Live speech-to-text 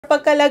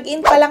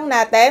Pagka-login pa lang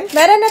natin,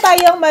 meron na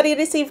tayong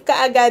marireceive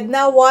kaagad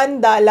na $1.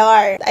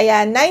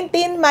 Ayan,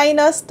 19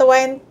 minus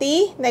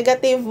 20,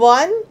 negative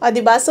 1. O,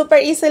 diba?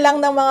 Super easy lang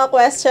ng mga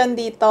question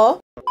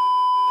dito.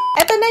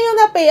 Ito na yung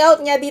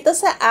na-payout niya dito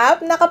sa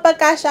app.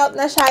 Nakapag-cash out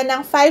na siya ng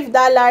 $5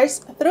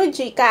 through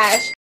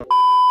Gcash.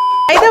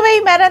 By the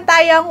way, meron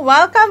tayong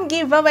welcome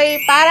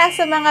giveaway para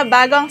sa mga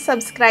bagong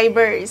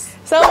subscribers.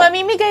 So,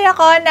 mamimigay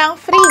ako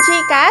ng free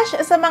Gcash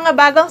sa mga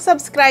bagong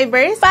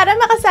subscribers. Para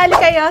makasali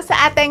kayo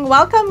sa ating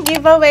welcome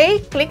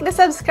giveaway, click the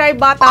subscribe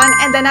button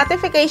and the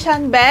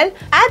notification bell.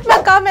 At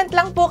mag-comment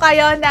lang po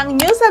kayo ng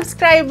new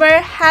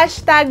subscriber,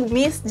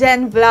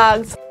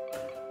 #MissJenVlogs.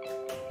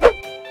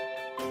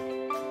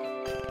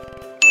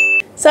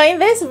 So,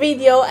 in this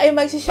video, ay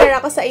mag-share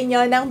ako sa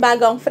inyo ng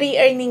bagong free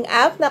earning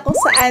app na kung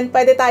saan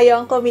pwede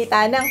tayong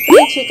kumita ng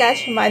free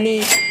Gcash money.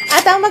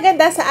 At ang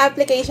maganda sa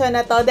application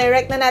na to,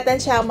 direct na natin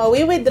siya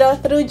mawi-withdraw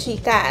through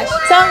Gcash.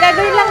 So, ang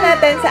gagawin lang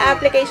natin sa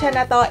application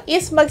na to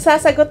is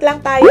magsasagot lang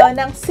tayo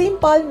ng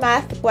simple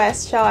math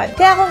question.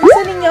 Kaya kung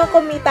gusto ninyo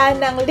kumita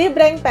ng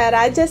libreng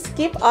pera, just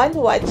keep on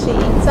watching.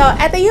 So,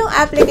 ito yung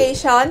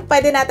application.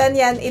 Pwede natin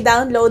yan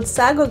i-download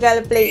sa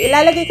Google Play.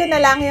 Ilalagay ko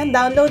na lang yung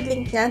download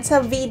link niyan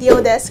sa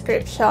video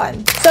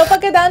description. So,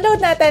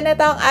 pagka-download natin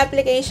itong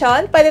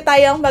application, pwede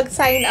tayong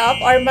mag-sign up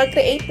or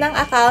mag-create ng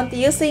account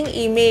using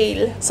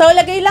email. So,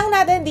 lagay lang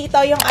natin dito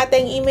yung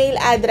ating email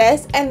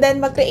address and then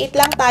mag-create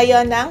lang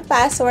tayo ng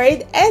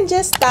password and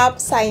just tap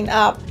sign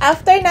up.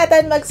 After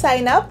natin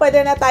mag-sign up,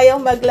 pwede na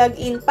tayong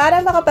mag-login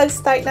para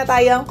makapag-start na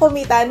tayong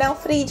kumita ng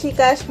free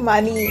Gcash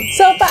money.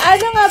 So,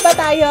 paano nga ba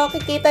tayo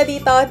kikita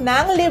dito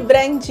ng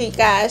libreng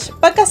Gcash?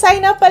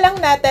 Pagka-sign up pa lang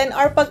natin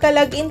or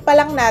pagka-login pa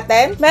lang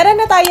natin, meron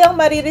na tayong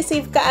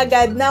marireceive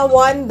kaagad na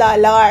 $1.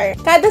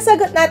 Kada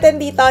sagot natin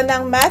dito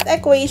ng math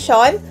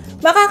equation,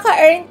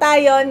 makaka-earn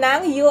tayo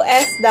ng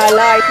US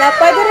dollar na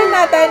pwede rin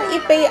natin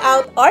i-pay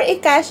out or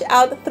i-cash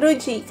out through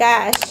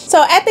Gcash.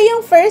 So, ito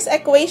yung first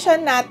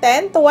equation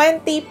natin,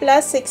 20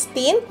 plus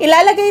 16.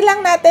 Ilalagay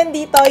lang natin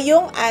dito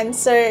yung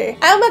answer.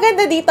 Ang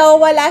maganda dito,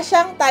 wala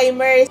siyang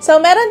timer. So,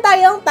 meron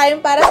tayong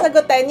time para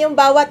sagutin yung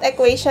bawat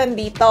equation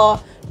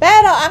dito.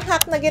 Pero, ang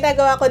hack na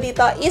ginagawa ko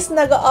dito is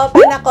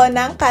nag-open ako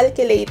ng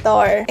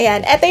calculator.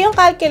 Ayan, ito yung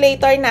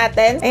calculator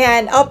natin.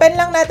 Ayan, open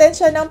lang natin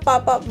siya ng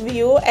pop-up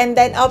view and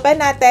then open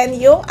natin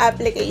yung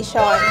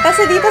application.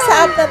 Kasi dito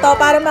sa app na to,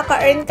 para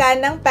maka-earn ka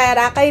ng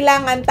pera,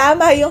 kailangan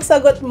tama yung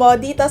sagot mo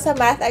dito sa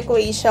math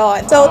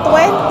equation. So,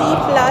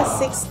 20 plus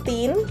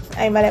 16,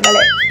 ay mali.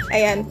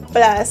 Ayan,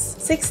 plus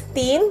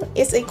 16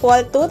 is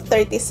equal to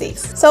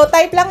 36. So,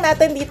 type lang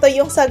natin dito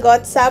yung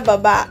sagot sa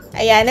baba.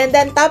 Ayan, and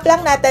then tap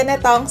lang natin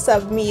itong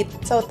submit.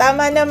 So,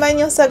 tama naman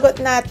yung sagot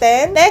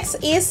natin.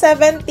 Next is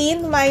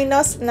 17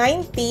 minus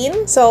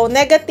 19. So,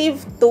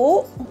 negative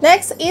 2.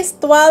 Next is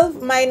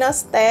 12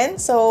 minus 10.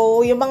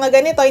 So, yung mga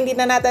ganito, hindi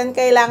na natin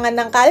kailangan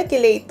ng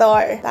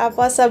calculator.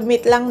 Tapos,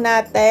 submit lang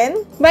natin.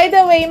 By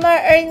the way,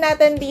 ma-earn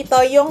natin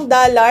dito yung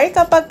dollar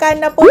kapag ka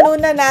napuno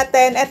na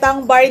natin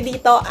itong bar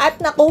dito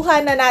at nakuha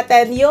na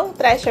natin yung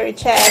treasure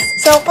chest.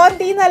 So,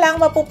 konti na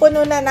lang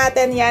mapupuno na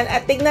natin yan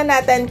at tignan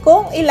natin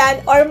kung ilan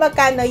or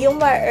magkano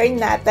yung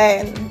ma-earn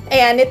natin.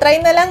 Ayan, itry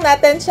na lang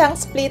natin siyang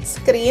split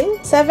screen.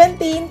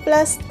 17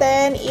 plus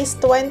 10 is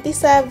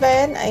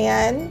 27.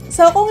 Ayan.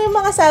 So, kung yung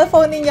mga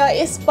cellphone ninyo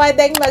is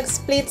pwedeng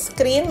mag-split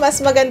screen, mas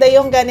maganda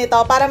yung ganito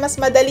para mas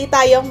madali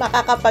tayong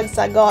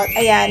makakapagsagot.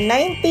 Ayan,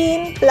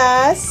 19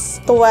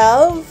 plus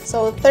 12.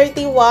 So,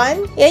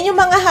 31. Yan yung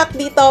mga hack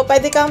dito.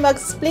 Pwede kang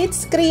mag-split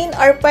screen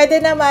or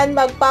pwede naman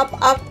mag-pop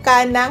up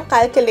ka ng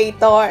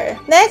calculator.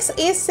 Next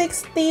is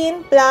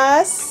 16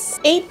 plus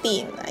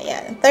 18.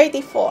 Ayan,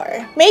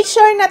 34. Make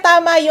sure na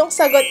tama yung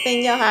sagot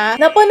ninyo ha.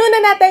 Napuno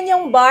na natin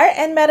yung bar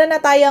and meron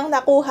na tayong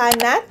nakuha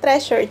na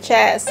treasure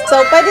chest. So,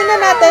 pwede na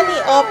natin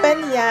i-open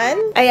yan.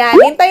 Ayan,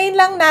 hintayin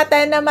lang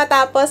natin na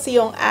matapos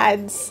yung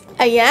ads.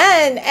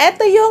 Ayan,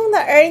 eto yung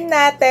na-earn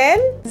natin,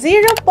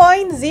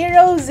 $0.006.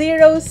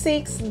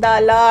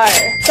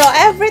 So,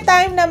 every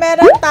time na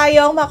meron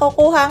tayong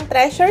makukuhang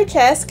treasure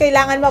chest,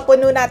 kailangan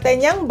mapuno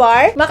natin yung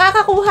bar,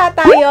 makakakuha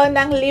tayo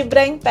ng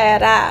libreng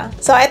pera.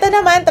 So, eto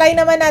naman, try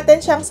naman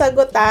natin siyang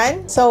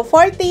sagutan. So,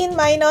 14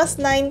 minus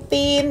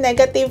 19,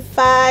 negative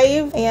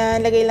 5.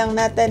 Ayan, lagay lang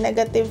natin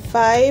negative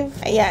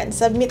 5. Ayan,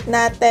 submit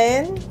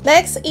natin.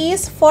 Next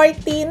is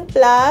 14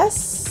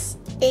 plus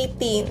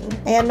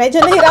 18. Ayan, medyo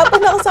nahirapan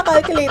ako sa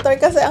calculator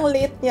kasi ang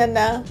late niya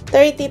na.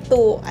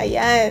 32.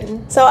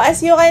 Ayan. So,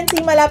 as you can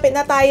see, malapit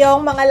na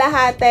tayong mga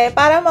lahate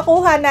para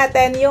makuha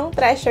natin yung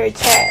treasure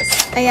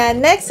chest.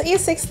 Ayan, next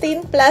is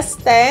 16 plus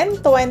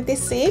 10,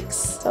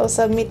 26. So,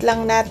 submit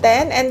lang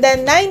natin. And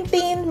then,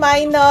 19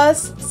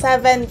 minus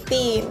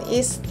 17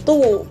 is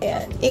 2.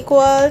 Ayan,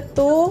 equal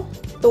to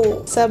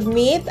 2.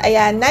 Submit.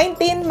 Ayan,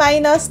 19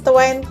 minus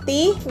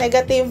 20,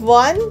 negative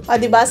 1. O,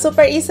 diba?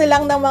 Super easy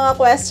lang ng mga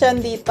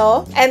question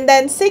dito. And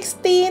then,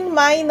 16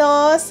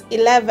 minus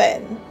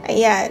 11.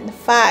 Ayan,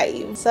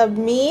 5.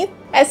 submit.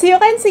 As you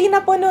can see,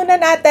 napuno na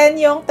natin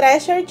yung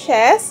treasure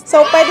chest.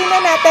 So, pwede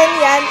na natin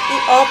yan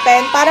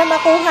i-open para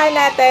makuha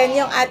natin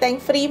yung ating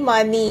free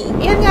money.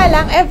 Yun nga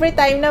lang, every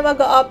time na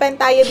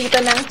mag-open tayo dito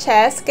ng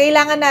chest,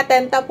 kailangan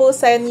natin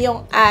tapusin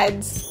yung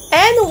ads.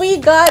 And we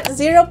got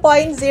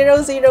 $0.006.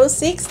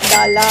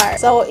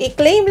 So,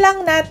 i-claim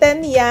lang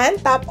natin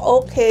yan. Tap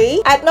OK.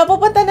 At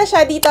mapupunta na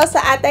siya dito sa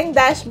ating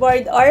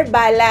dashboard or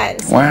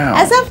balance. Wow.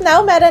 As of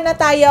now, meron na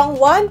tayong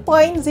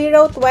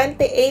 $1.028.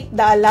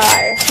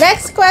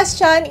 Next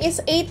question is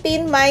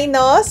 18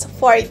 minus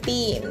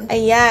 14.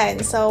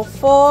 Ayan. So,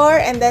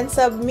 4 and then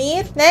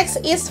submit.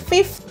 Next is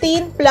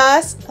 15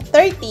 plus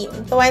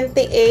 13.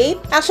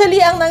 28.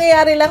 Actually, ang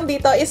nangyayari lang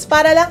dito is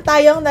para lang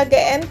tayong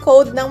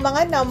nag-encode ng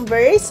mga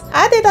numbers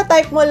at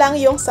itatype mo lang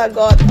yung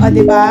sagot. O,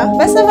 diba?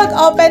 Basta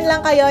mag-open lang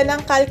kayo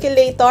ng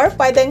calculator,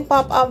 pwedeng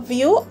pop-up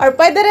view, or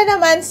pwede rin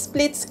naman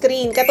split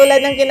screen,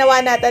 katulad ng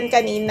ginawa natin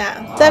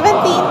kanina.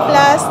 17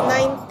 plus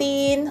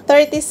 19,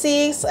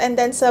 36, and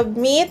then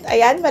submit.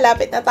 Ayan,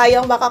 malapit na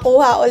tayong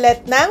makakuha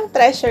ulit ng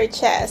treasure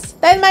chest.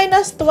 10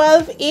 minus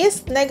 12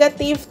 is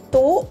negative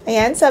 2.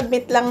 Ayan,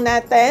 submit lang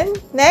natin.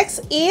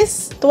 Next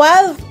is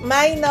 12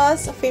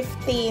 minus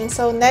 15.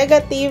 So,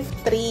 negative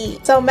 3.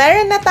 So,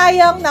 meron na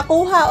tayong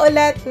nakuha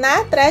ulit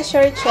na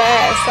treasure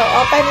chest. So,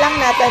 open lang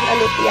natin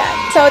ulit yan.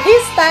 So,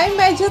 this time,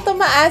 medyo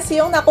tumaas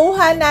yung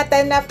nakuha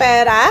natin na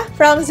pera.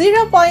 From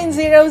 $0.006,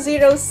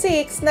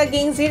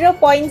 naging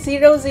 $0.007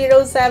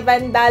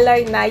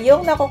 na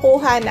yung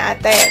nakukuha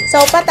natin.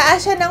 So,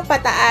 pataas siya ng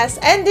pataas.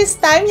 And this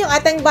time, yung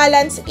ating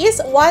balance is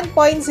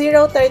 $1.035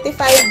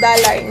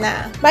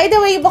 na. By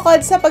the way, bukod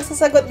sa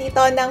pagsasagot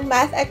dito ng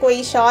math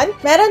equation,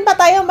 meron pa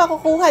tayong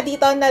makukuha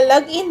dito na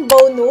login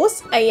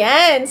bonus.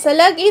 Ayan, sa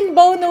login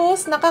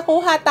bonus,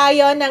 nakakuha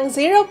tayo ng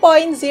 $0.009.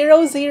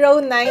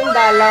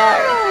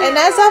 And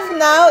as of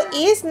now,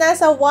 is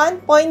nasa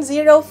 $1.05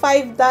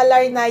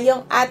 na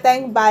yung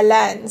ating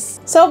balance.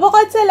 So,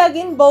 bukod sa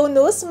login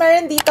bonus,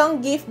 meron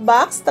ditong gift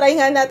box. Try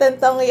nga natin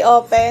tong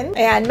i-open.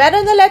 Ayan,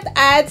 meron ulit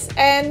ads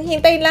and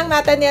hintayin lang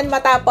natin yan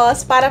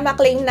matapos para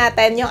maklaim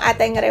natin yung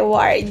ating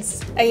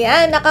rewards.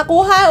 Ayan,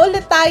 nakakuha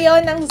ulit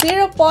tayo ng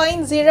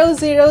 $0.007.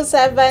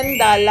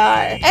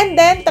 And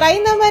then, try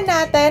naman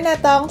natin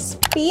itong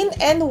spin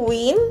and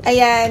win.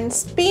 Ayan,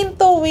 spin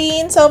to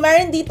win. So,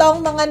 meron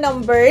ditong mga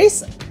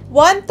numbers.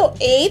 1 to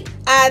 8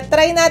 at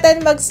try natin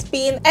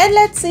mag-spin and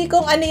let's see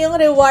kung ano yung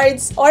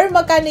rewards or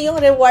magkano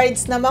yung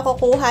rewards na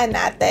makukuha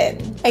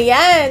natin.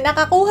 Ayan,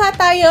 nakakuha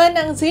tayo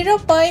ng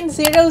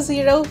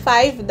 $0.005.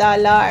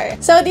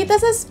 So, dito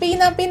sa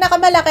spin, ang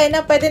pinakamalaki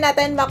na pwede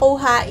natin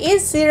makuha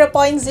is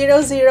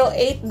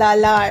 $0.008.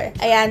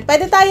 Ayan,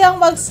 pwede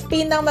tayong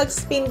mag-spin ng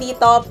mag-spin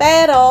dito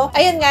pero,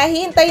 ayun nga,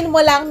 hintayin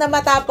mo lang na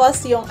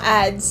matapos yung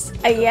ads.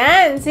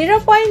 Ayan,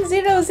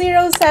 $0.007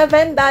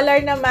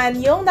 naman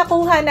yung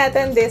nakuha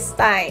natin this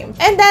time.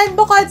 And then,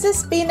 bukod sa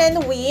spin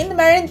and win,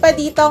 meron pa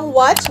ditong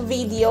watch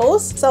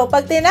videos. So,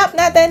 pag tinap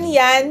natin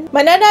yan,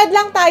 manonood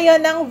lang tayo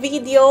ng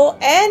video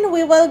and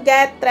we will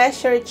get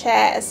treasure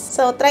chest.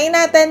 So, try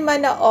natin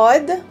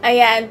manood.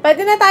 Ayan,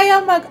 pwede na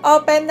tayo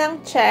mag-open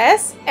ng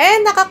chest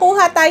and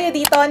nakakuha tayo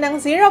dito ng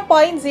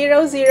 $0.007.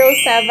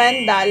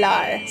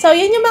 So,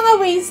 yun yung mga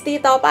ways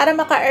dito para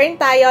maka-earn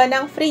tayo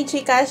ng free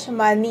Gcash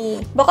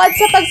money. Bukod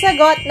sa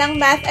pagsagot ng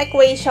math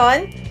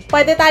equation,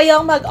 pwede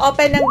tayong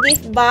mag-open ng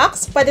gift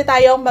box, pwede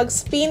tayong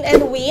mag-spin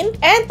and win,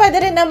 and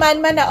pwede rin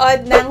naman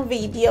manood ng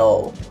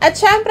video. At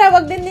syempre,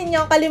 wag din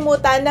ninyong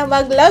kalimutan na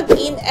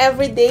mag-login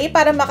everyday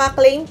para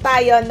makaklaim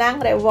tayo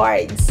ng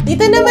rewards.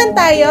 Dito naman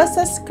tayo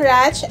sa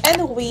scratch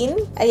and win.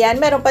 Ayan,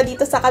 meron pa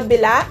dito sa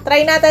kabila.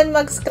 Try natin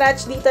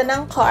mag-scratch dito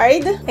ng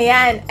card.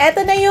 Ayan,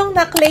 eto na yung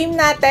na-claim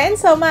natin.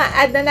 So,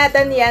 ma-add na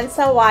natin yan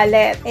sa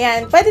wallet.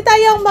 Ayan, pwede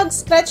tayong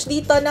mag-scratch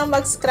dito ng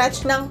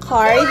mag-scratch ng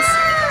cards.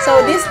 So,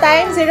 this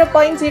time,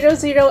 0.008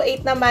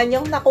 naman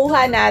yung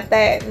nakuha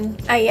natin.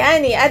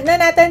 Ayan, i-add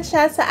na natin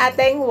siya sa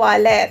ating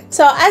wallet.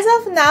 So, as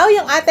of now,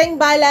 yung ating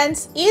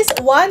balance is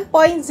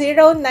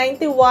 $1.091.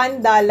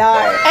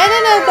 And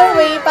another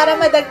way para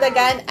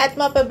madagdagan at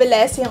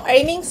mapabilis yung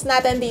earnings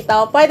natin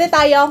dito, pwede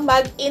tayong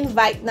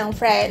mag-invite ng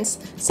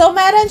friends. So,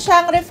 meron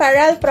siyang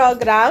referral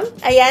program.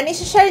 Ayan,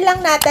 isi-share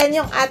lang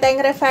natin yung ating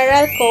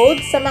referral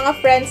code sa mga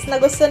friends na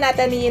gusto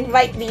natin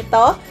i-invite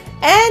dito.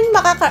 And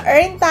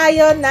makaka-earn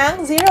tayo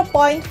ng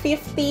 $0.50.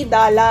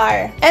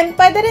 And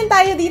pwede rin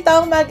tayo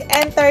dito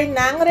mag-enter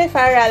ng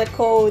referral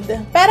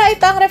code. Pero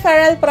itong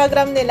referral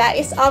program nila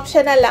is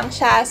optional lang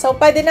siya. So,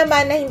 pwede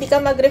naman na hindi ka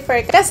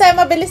mag-refer kasi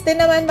mabilis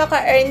din naman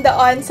maka-earn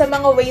doon sa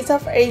mga ways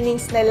of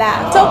earnings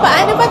nila. So,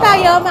 paano ba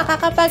tayo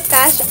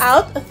makakapag-cash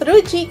out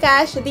through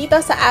Gcash dito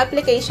sa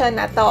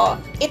application na to?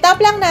 I-tap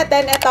lang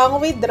natin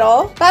itong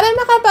withdraw. Para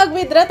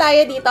makapag-withdraw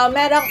tayo dito,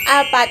 merong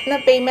 4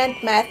 na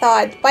payment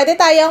method. Pwede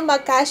tayong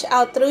mag-cash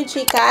out through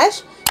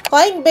Gcash,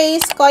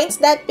 Coinbase,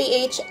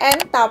 coins.ph, and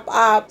top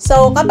up.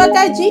 So, kapag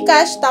ka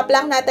Gcash, tap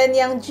lang natin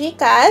yung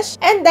Gcash.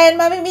 And then,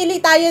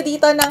 mamimili tayo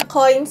dito ng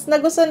coins na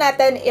gusto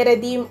natin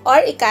i-redeem or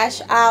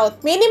i-cash out.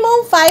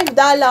 Minimum $5.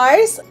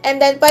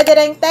 And then, pwede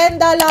rin $10,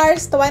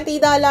 $20,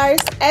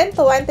 and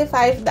 $25.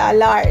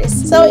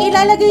 So,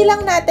 ilalagay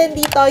lang natin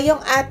dito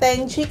yung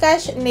ating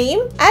Gcash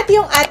name at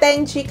yung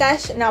ating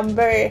Gcash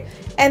number.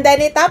 And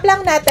then, itap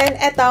lang natin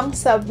itong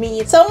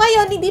submit. So,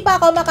 ngayon, hindi pa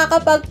ako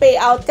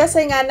makakapag-payout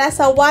kasi nga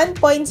nasa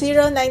 $1.091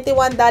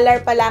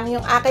 pa lang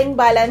yung aking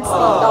balance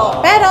dito.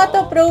 Pero,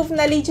 to prove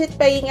na legit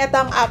paying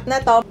itong app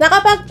na to,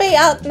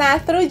 nakapag-payout na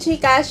through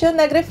Gcash yung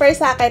nag-refer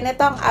sa akin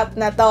itong app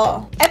na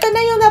to. Ito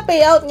na yung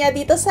na-payout niya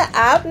dito sa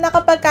app.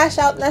 Nakapag-cash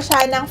out na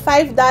siya ng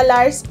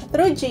 $5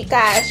 through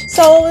Gcash.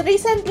 So,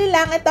 recently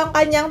lang itong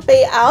kanyang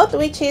payout,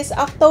 which is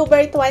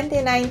October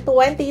 29,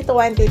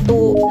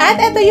 2022.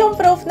 At ito yung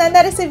proof na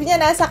na-receive niya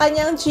na sa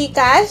kanyang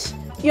Gcash,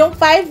 yung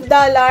 $5,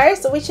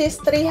 which is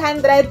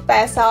 300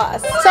 pesos.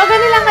 So,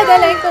 ganun lang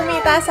kadaling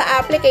kumita sa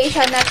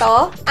application na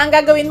to. Ang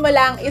gagawin mo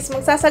lang is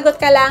magsasagot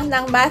ka lang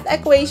ng math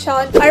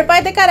equation, or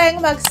pwede ka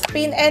rin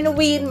mag-spin and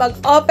win,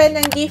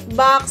 mag-open ng gift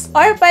box,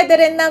 or pwede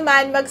rin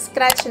naman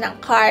mag-scratch ng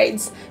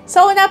cards.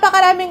 So,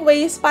 napakaraming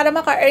ways para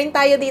maka-earn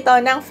tayo dito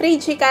ng free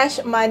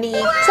Gcash money.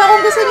 So,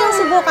 kung gusto nyo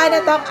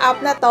subukan itong app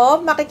na to,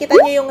 makikita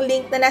nyo yung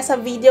link na nasa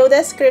video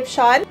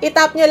description.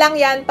 Itap nyo lang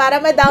yan para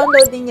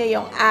ma-download din nyo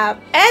yung app.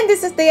 And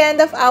this is the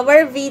end of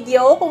our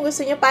video. Kung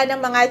gusto nyo pa ng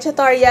mga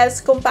tutorials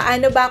kung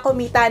paano ba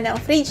kumita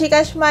ng free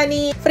Gcash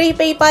money, free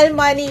PayPal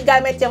money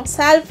gamit yung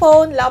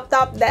cellphone,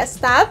 laptop,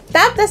 desktop,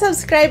 tap the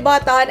subscribe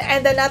button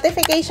and the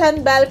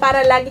notification bell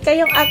para lagi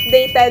kayong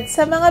updated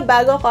sa mga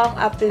bago kong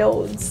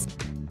uploads.